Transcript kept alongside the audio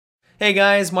Hey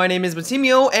guys, my name is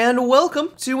Batimio, and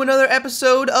welcome to another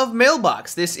episode of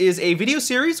Mailbox. This is a video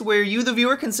series where you, the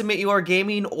viewer, can submit your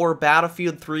gaming or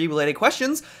Battlefield 3 related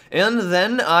questions, and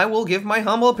then I will give my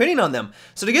humble opinion on them.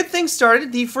 So to get things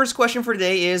started, the first question for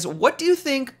today is, what do you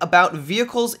think about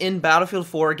vehicles in Battlefield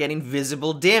 4 getting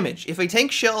visible damage? If a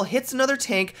tank shell hits another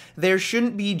tank, there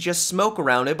shouldn't be just smoke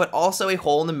around it, but also a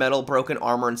hole in the metal, broken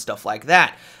armor, and stuff like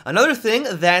that. Another thing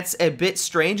that's a bit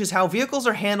strange is how vehicles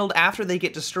are handled after they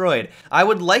get destroyed. I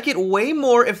would like it way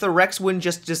more if the wrecks wouldn't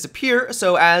just disappear,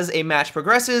 so as a match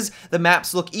progresses, the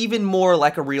maps look even more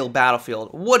like a real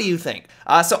battlefield. What do you think?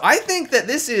 So I think that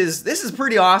this is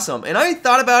pretty awesome, and I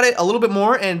thought about it a little bit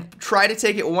more and tried to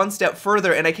take it one step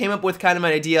further, and I came up with kind of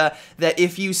an idea that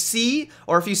if you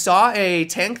saw a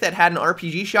tank that had an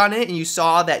RPG shot in it and you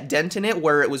saw that dent in it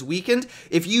where it was weakened,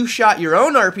 if you shot your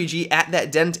own RPG at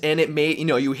that dent and it made,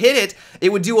 you hit it,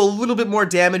 it would do a little bit more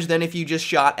damage than if you just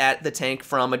shot at the tank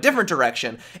from a different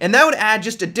direction. And that would add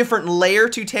just a different layer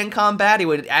to tank combat. It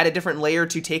would add a different layer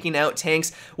to taking out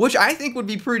tanks, which I think would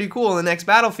be pretty cool in the next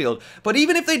Battlefield. But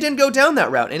even if they didn't go down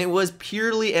that route and it was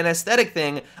purely an aesthetic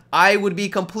thing, I would be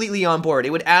completely on board.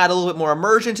 It would add a little bit more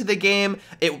immersion to the game.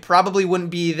 It probably wouldn't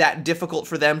be that difficult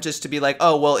for them just to be like,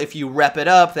 oh, well, if you rep it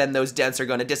up, then those dents are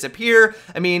going to disappear.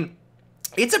 I mean,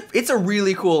 it's a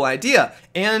really cool idea,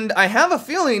 and I have a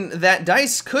feeling that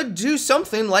DICE could do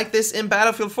something like this in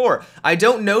Battlefield 4. I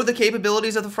don't know the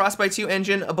capabilities of the Frostbite 2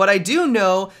 engine, but I do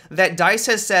know that DICE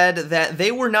has said that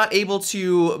they were not able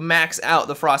to max out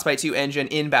the Frostbite 2 engine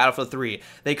in Battlefield 3.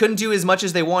 They couldn't do as much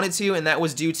as they wanted to, and that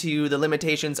was due to the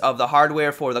limitations of the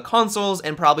hardware for the consoles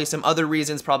and probably some other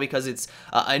reasons, probably because it's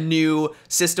a new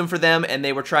system for them and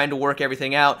they were trying to work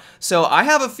everything out. So I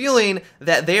have a feeling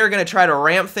that they are going to try to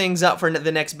ramp things up for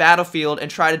the next Battlefield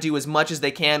and try to do as much as they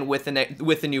can with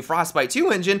the new Frostbite 2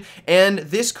 engine, and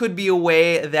this could be a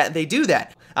way that they do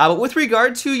that. But with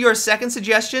regard to your second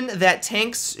suggestion that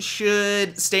tanks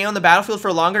should stay on the battlefield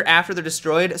for longer after they're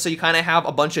destroyed, so you kind of have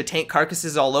a bunch of tank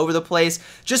carcasses all over the place,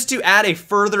 just to add a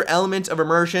further element of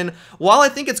immersion, while I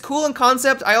think it's cool in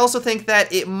concept, I also think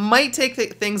that it might take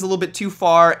things a little bit too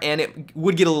far and it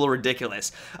would get a little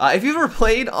ridiculous. If you've ever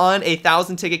played on a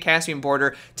 1,000-ticket Caspian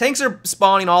border, tanks are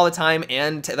spawning all the time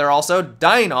and they're also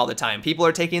dying all the time. People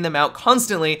are taking them out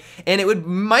constantly, and it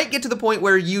might get to the point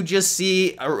where you just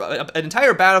see an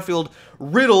entire battlefield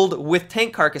riddled with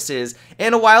tank carcasses,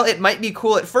 and while it might be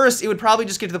cool at first, it would probably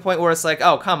just get to the point where it's like,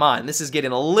 oh, come on, this is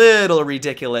getting a little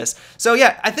ridiculous. So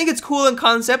yeah, I think it's cool in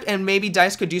concept, and maybe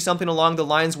DICE could do something along the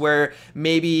lines where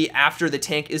maybe after the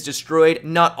tank is destroyed,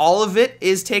 not all of it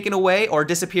is taken away or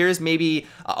disappears, maybe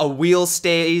a wheel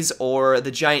stays or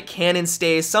the giant cannon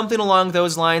stays, something along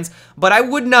those lines, but I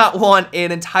would not want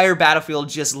an entire battlefield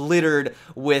just littered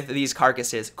with these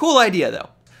carcasses. Cool idea though.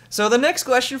 So the next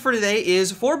question for today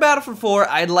is, for Battlefield 4,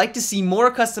 I'd like to see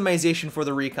more customization for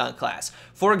the Recon class.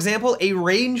 For example, a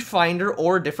rangefinder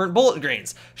or different bullet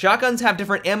grains. Shotguns have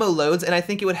different ammo loads, and I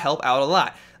think it would help out a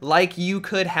lot. Like you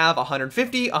could have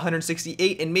 150,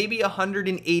 168, and maybe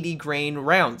 180 grain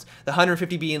rounds. The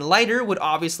 150 being lighter would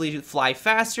obviously fly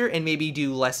faster and maybe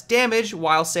do less damage,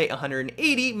 while say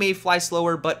 180 may fly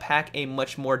slower but pack a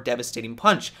much more devastating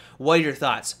punch. What are your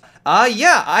thoughts?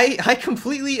 Yeah, I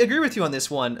completely agree with you on this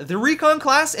one. The Recon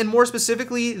class, and more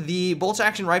specifically the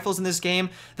bolt-action rifles in this game,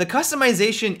 the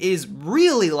customization is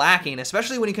really lacking,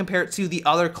 especially when you compare it to the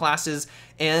other classes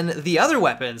and the other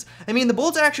weapons. I mean, the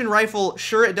bolt-action rifle,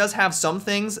 sure, it does have some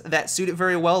things that suit it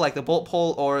very well, like the bolt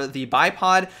pole or the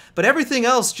bipod, but everything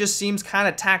else just seems kind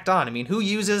of tacked on. I mean, who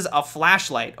uses a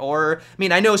flashlight? Or, I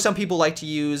mean, I know some people like to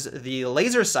use the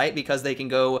laser sight because they can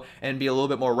go and be a little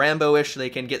bit more Rambo-ish, they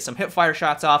can get some hip-fire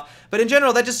shots off, but in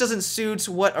general, that just doesn't suit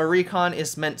what a Recon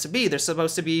is meant to be. They're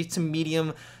supposed to be to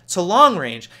medium to long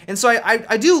range. And so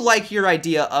I do like your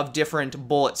idea of different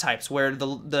bullet types, where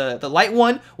the light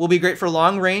one will be great for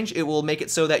long range. It will make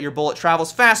it so that your bullet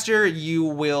travels faster. You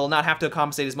will not have to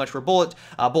compensate as much for bullet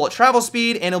travel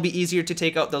speed, and it'll be easier to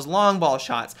take out those long ball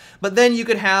shots. But then you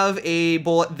could have a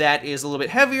bullet that is a little bit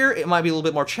heavier. It might be a little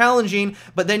bit more challenging,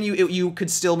 but then you could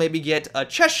still maybe get a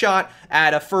chest shot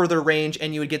at a further range,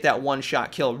 and you would get that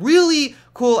one-shot kill. Really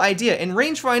cool idea. And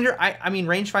rangefinder, I mean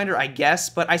rangefinder, I guess,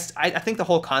 but I think the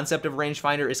whole concept of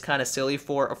rangefinder is kind of silly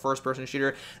for a first-person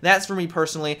shooter. That's for me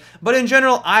personally. But in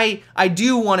general, I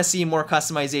do want to see more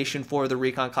customization for the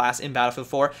Recon class in Battlefield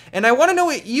 4, and I want to know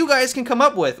what you guys can come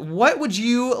up with. What would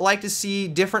you like to see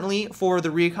differently for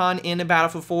the Recon in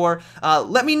Battlefield 4?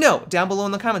 Let me know down below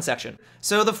in the comment section.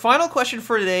 So the final question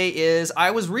for today is, I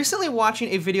was recently watching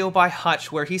a video by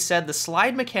Hutch where he said the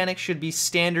slide mechanic should be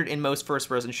standard in most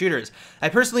first-person shooters. I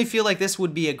personally feel like this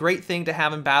would be a great thing to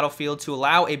have in Battlefield to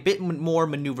allow a bit more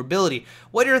maneuverability.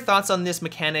 What are your thoughts on this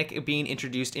mechanic being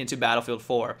introduced into Battlefield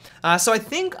 4? So I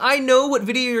think I know what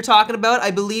video you're talking about.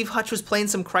 I believe Hutch was playing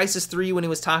some Crysis 3 when he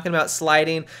was talking about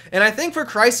sliding, and I think for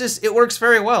Crysis it works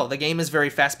very well. The game is very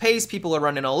fast-paced, people are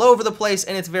running all over the place,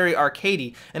 and it's very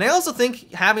arcadey. And I also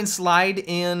think having slide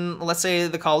in, let's say,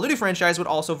 the Call of Duty franchise would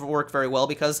also work very well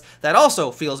because that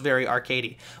also feels very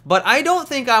arcadey. But I don't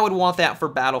think I would want that for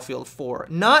Battlefield 4.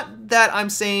 Not that I'm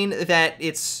saying that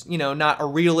it's, you know, not a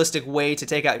realistic way to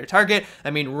take out your target.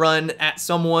 I mean, run at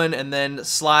someone and then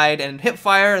slide and hip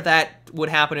fire, that would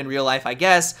happen in real life, I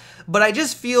guess, but I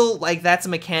just feel like that's a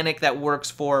mechanic that works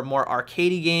for more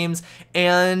arcadey games,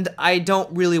 and I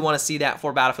don't really want to see that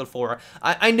for Battlefield 4.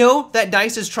 I know that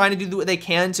DICE is trying to do what they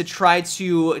can to try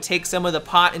to take some of the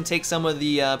pot and take some of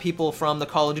the people from the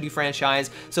Call of Duty franchise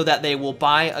so that they will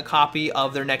buy a copy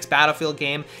of their next Battlefield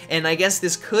game, and I guess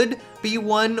this could be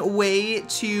one way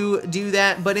to do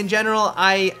that, but in general,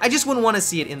 I just wouldn't want to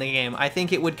see it in the game. I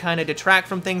think it would kind of detract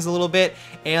from things a little bit,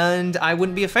 and I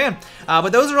wouldn't be a fan.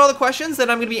 But those are all the questions that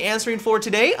I'm going to be answering for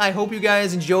today. I hope you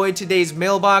guys enjoyed today's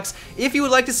mailbox. If you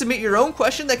would like to submit your own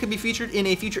question that could be featured in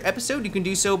a future episode, you can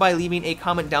do so by leaving a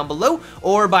comment down below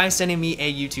or by sending me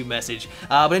a YouTube message.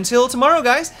 But until tomorrow,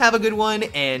 guys, have a good one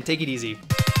and take it easy.